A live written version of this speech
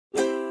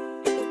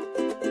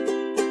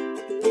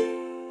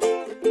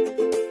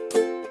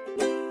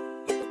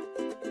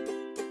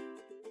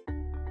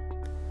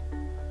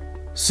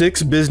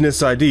6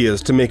 business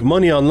ideas to make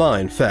money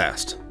online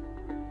fast.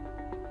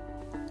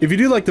 If you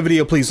do like the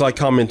video, please like,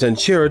 comment, and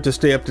share it. To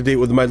stay up to date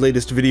with my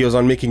latest videos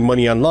on making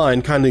money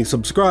online, kindly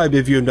subscribe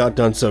if you have not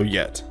done so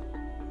yet.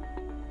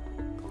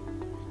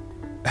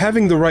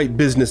 Having the right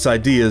business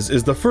ideas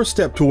is the first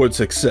step towards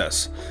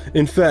success.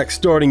 In fact,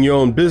 starting your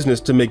own business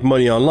to make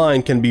money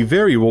online can be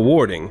very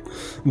rewarding,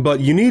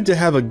 but you need to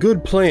have a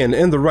good plan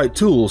and the right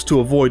tools to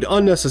avoid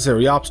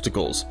unnecessary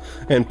obstacles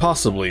and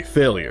possibly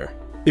failure.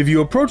 If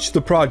you approach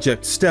the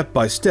project step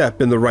by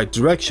step in the right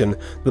direction,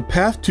 the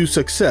path to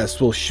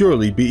success will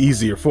surely be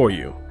easier for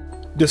you.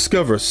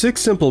 Discover 6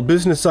 simple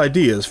business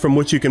ideas from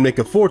which you can make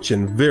a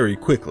fortune very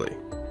quickly.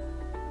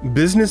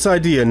 Business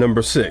idea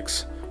number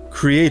 6.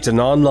 Create an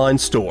online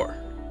store.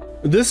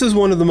 This is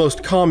one of the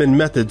most common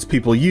methods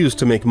people use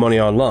to make money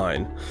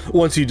online.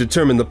 Once you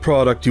determine the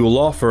product you will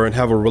offer and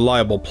have a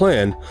reliable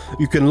plan,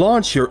 you can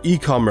launch your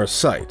e-commerce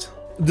site.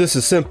 This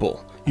is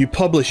simple. You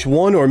publish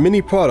one or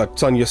many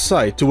products on your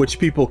site to which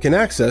people can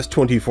access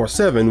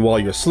 24/7 while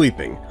you're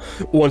sleeping.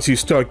 Once you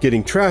start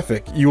getting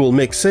traffic, you will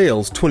make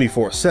sales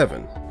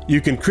 24/7. You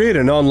can create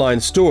an online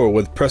store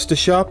with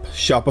PrestaShop,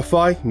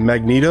 Shopify,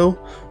 Magneto,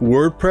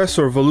 WordPress,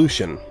 or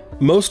Volution.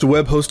 Most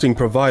web hosting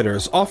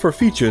providers offer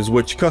features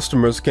which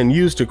customers can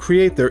use to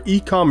create their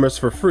e-commerce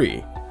for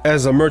free.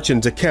 As a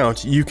merchant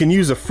account, you can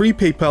use a free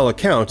PayPal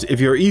account if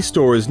your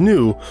e-store is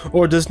new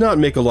or does not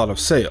make a lot of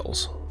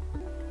sales.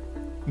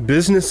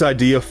 Business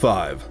idea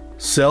 5.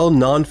 Sell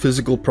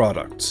non-physical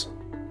products.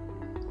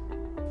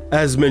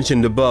 As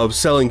mentioned above,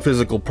 selling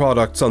physical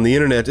products on the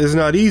internet is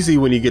not easy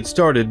when you get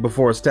started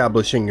before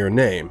establishing your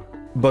name.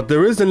 But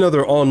there is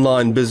another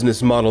online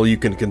business model you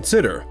can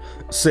consider: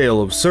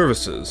 sale of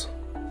services.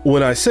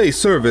 When I say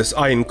service,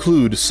 I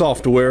include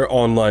software,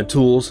 online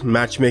tools,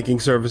 matchmaking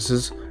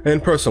services,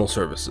 and personal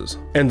services.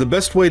 And the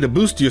best way to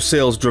boost your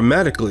sales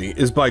dramatically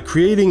is by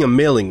creating a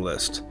mailing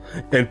list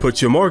and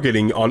put your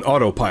marketing on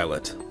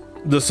autopilot.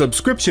 The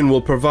subscription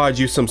will provide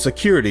you some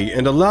security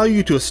and allow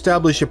you to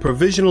establish a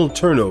provisional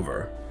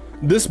turnover.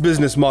 This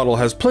business model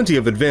has plenty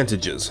of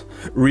advantages: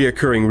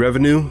 reoccurring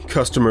revenue,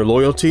 customer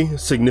loyalty,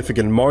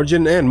 significant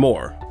margin, and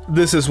more.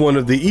 This is one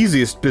of the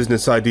easiest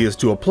business ideas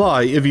to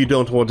apply if you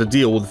don't want to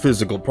deal with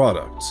physical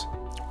products.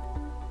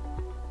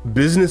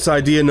 Business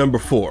idea number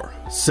 4.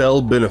 Sell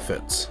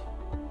benefits.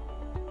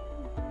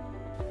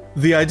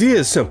 The idea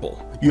is simple.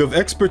 You have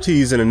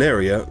expertise in an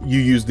area, you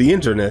use the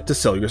internet to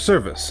sell your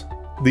service.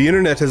 The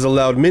internet has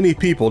allowed many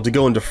people to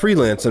go into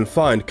freelance and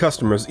find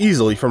customers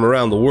easily from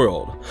around the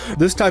world.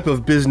 This type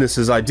of business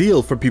is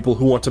ideal for people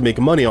who want to make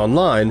money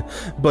online,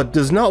 but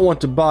does not want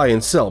to buy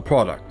and sell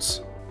products.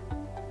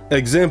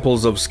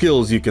 Examples of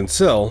skills you can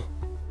sell: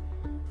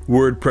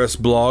 WordPress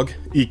blog,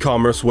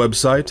 e-commerce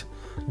website,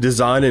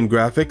 design and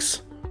graphics,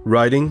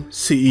 writing,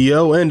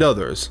 SEO, and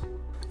others.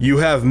 You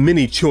have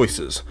many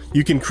choices.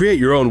 You can create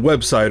your own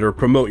website or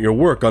promote your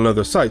work on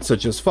other sites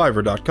such as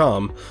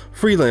Fiverr.com,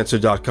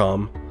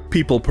 Freelancer.com,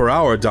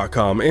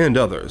 PeoplePerHour.com, and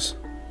others.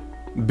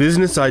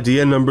 Business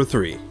idea number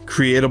 3.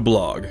 Create a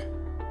blog.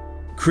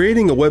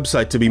 Creating a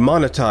website to be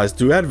monetized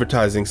through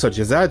advertising such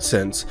as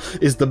AdSense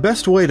is the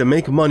best way to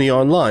make money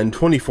online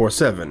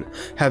 24/7,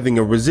 having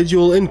a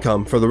residual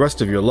income for the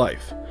rest of your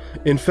life.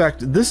 In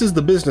fact, this is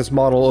the business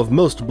model of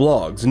most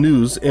blogs,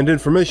 news, and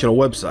informational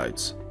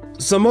websites.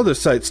 Some other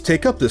sites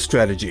take up this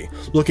strategy,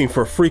 looking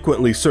for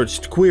frequently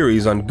searched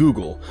queries on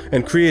Google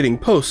and creating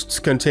posts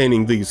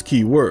containing these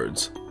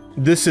keywords.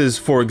 This is,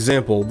 for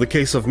example, the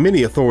case of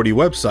many authority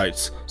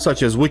websites,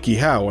 such as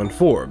WikiHow and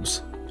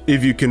Forbes.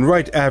 If you can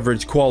write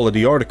average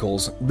quality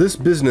articles, this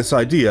business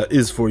idea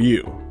is for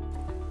you.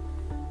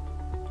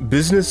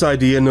 Business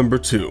idea number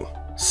 2.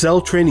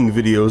 Sell training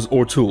videos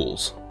or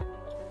tools.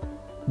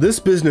 This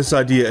business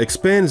idea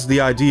expands the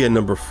idea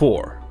number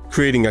 4.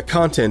 Creating a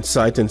content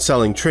site and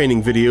selling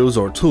training videos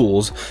or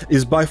tools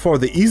is by far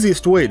the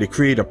easiest way to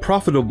create a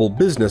profitable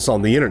business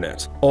on the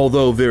internet.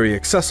 Although very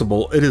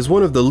accessible, it is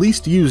one of the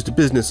least used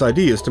business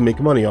ideas to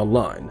make money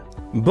online.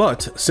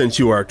 But since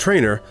you are a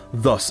trainer,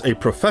 thus a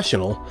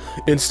professional,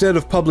 instead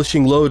of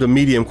publishing low to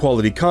medium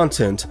quality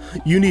content,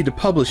 you need to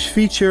publish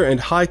feature and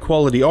high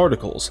quality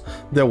articles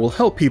that will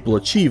help people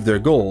achieve their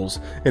goals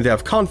and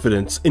have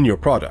confidence in your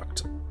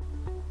product.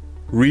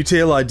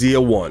 Retail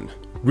idea 1.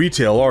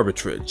 Retail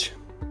arbitrage.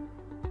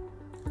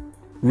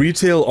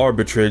 Retail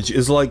arbitrage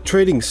is like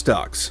trading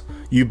stocks.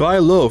 You buy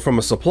low from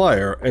a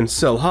supplier and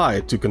sell high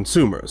to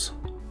consumers.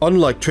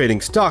 Unlike trading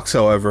stocks,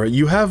 however,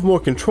 you have more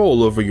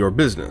control over your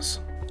business.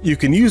 You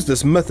can use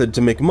this method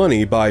to make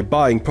money by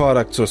buying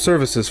products or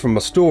services from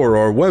a store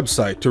or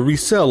website to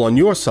resell on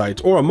your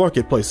site or a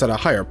marketplace at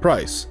a higher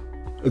price.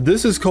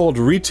 This is called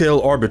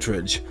retail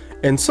arbitrage,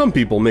 and some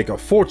people make a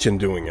fortune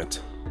doing it.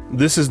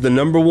 This is the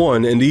number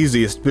 1 and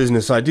easiest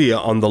business idea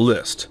on the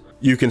list.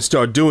 You can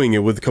start doing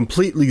it with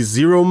completely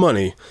zero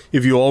money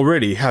if you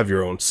already have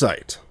your own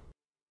site.